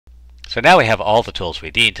So now we have all the tools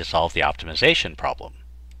we need to solve the optimization problem.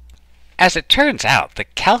 As it turns out, the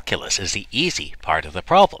calculus is the easy part of the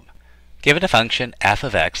problem. Given a function f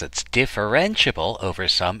of x that's differentiable over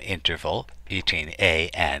some interval between a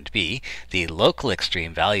and b, the local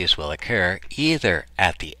extreme values will occur either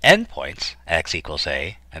at the endpoints, x equals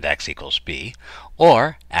a and x equals b,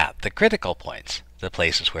 or at the critical points, the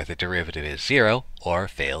places where the derivative is 0 or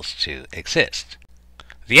fails to exist.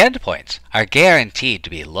 The endpoints are guaranteed to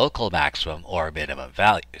be local maximum or minimum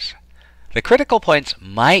values. The critical points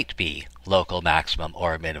might be local maximum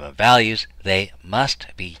or minimum values. They must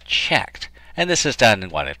be checked, and this is done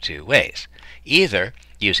in one of two ways. Either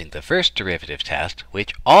using the first derivative test,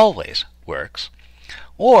 which always works,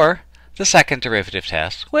 or the second derivative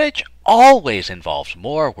test, which always involves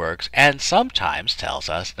more works and sometimes tells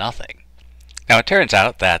us nothing. Now it turns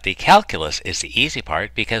out that the calculus is the easy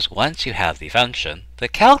part because once you have the function, the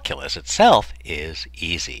calculus itself is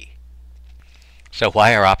easy. So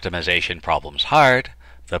why are optimization problems hard?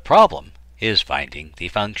 The problem is finding the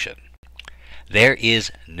function. There is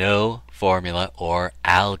no formula or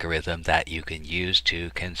algorithm that you can use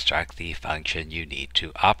to construct the function you need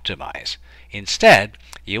to optimize. Instead,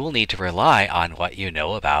 you will need to rely on what you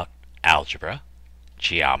know about algebra,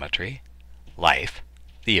 geometry, life,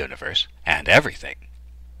 the universe, and everything.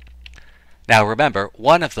 Now remember,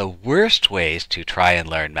 one of the worst ways to try and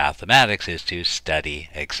learn mathematics is to study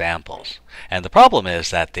examples. And the problem is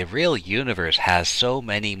that the real universe has so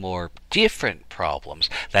many more different problems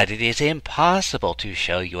that it is impossible to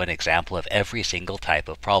show you an example of every single type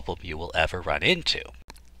of problem you will ever run into.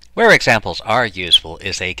 Where examples are useful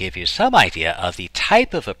is they give you some idea of the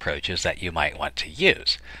type of approaches that you might want to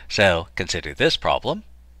use. So consider this problem.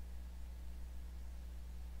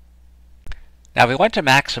 Now we want to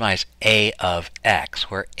maximize a of x,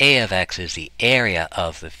 where a of x is the area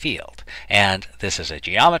of the field. And this is a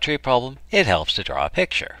geometry problem. It helps to draw a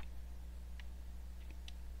picture.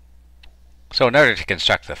 So in order to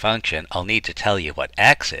construct the function, I'll need to tell you what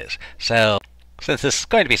x is. So since this is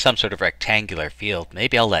going to be some sort of rectangular field,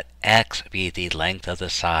 maybe I'll let x be the length of the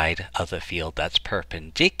side of the field that's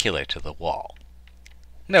perpendicular to the wall.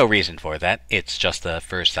 No reason for that. It's just the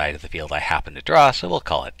first side of the field I happen to draw, so we'll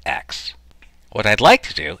call it x. What I'd like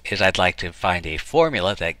to do is I'd like to find a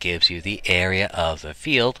formula that gives you the area of the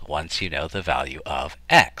field once you know the value of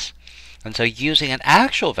x. And so using an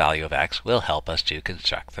actual value of x will help us to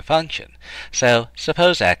construct the function. So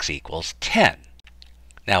suppose x equals 10.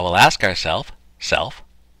 Now we'll ask ourselves,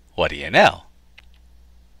 what do you know?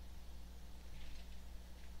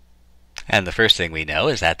 And the first thing we know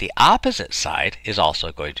is that the opposite side is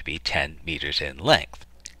also going to be 10 meters in length.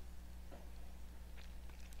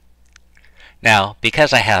 Now,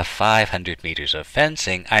 because I have 500 meters of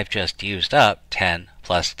fencing, I've just used up 10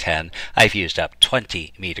 plus 10. I've used up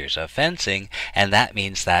 20 meters of fencing, and that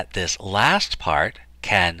means that this last part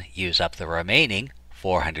can use up the remaining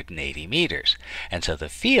 480 meters. And so the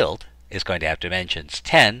field is going to have dimensions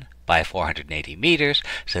 10 by 480 meters,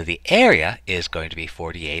 so the area is going to be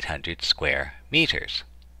 4,800 square meters.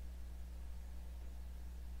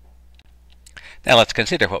 Now let's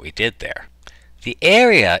consider what we did there. The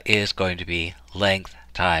area is going to be length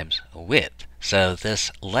times width. So this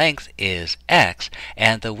length is x,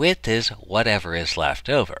 and the width is whatever is left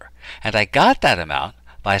over. And I got that amount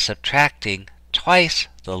by subtracting twice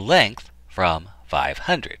the length from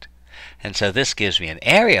 500. And so this gives me an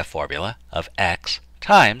area formula of x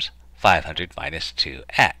times 500 minus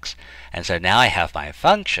 2x. And so now I have my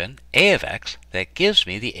function, a of x, that gives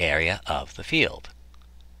me the area of the field.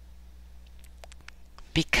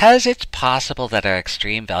 Because it's possible that our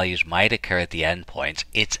extreme values might occur at the endpoints,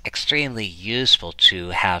 it's extremely useful to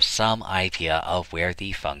have some idea of where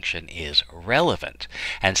the function is relevant.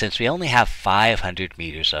 And since we only have 500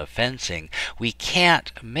 meters of fencing, we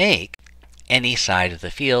can't make any side of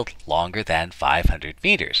the field longer than 500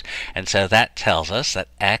 meters. And so that tells us that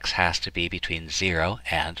x has to be between 0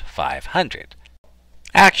 and 500.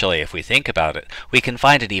 Actually, if we think about it, we can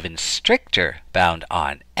find an even stricter bound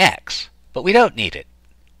on x, but we don't need it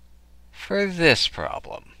for this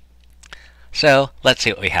problem. So let's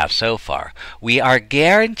see what we have so far. We are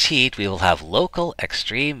guaranteed we will have local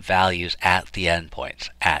extreme values at the endpoints,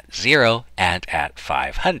 at 0 and at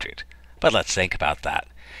 500. But let's think about that.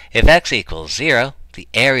 If x equals 0, the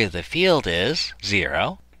area of the field is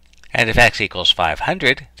 0. And if x equals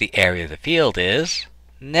 500, the area of the field is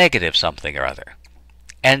negative something or other.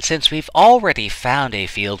 And since we've already found a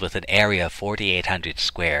field with an area of 4,800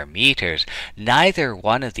 square meters, neither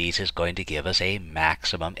one of these is going to give us a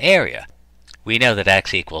maximum area. We know that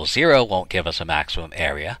x equals 0 won't give us a maximum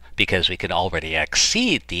area because we can already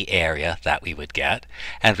exceed the area that we would get,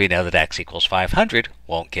 and we know that x equals 500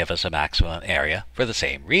 won't give us a maximum area for the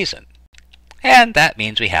same reason. And that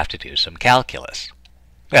means we have to do some calculus.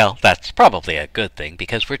 Well, that's probably a good thing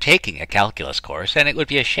because we're taking a calculus course, and it would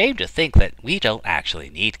be a shame to think that we don't actually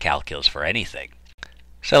need calculus for anything.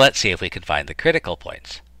 So let's see if we can find the critical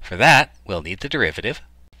points. For that, we'll need the derivative.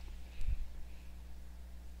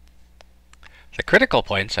 The critical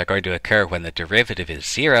points are going to occur when the derivative is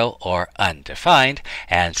 0 or undefined,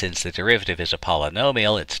 and since the derivative is a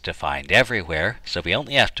polynomial, it's defined everywhere, so we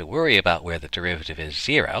only have to worry about where the derivative is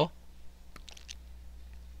 0.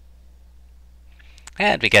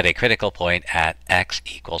 And we get a critical point at x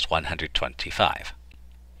equals 125.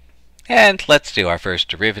 And let's do our first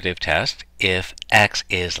derivative test. If x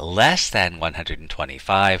is less than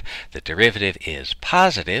 125, the derivative is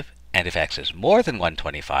positive, and if x is more than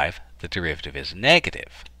 125, the derivative is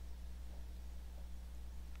negative.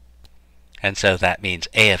 And so that means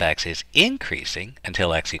a of x is increasing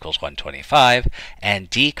until x equals 125 and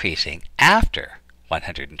decreasing after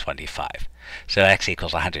 125. So x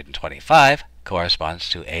equals 125 corresponds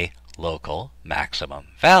to a local maximum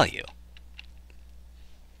value.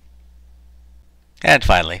 And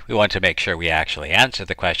finally, we want to make sure we actually answer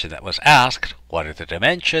the question that was asked, what are the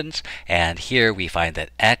dimensions? And here we find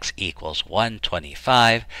that x equals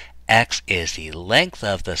 125. X is the length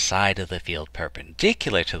of the side of the field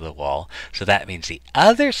perpendicular to the wall, so that means the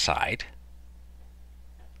other side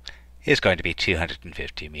is going to be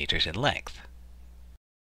 250 meters in length.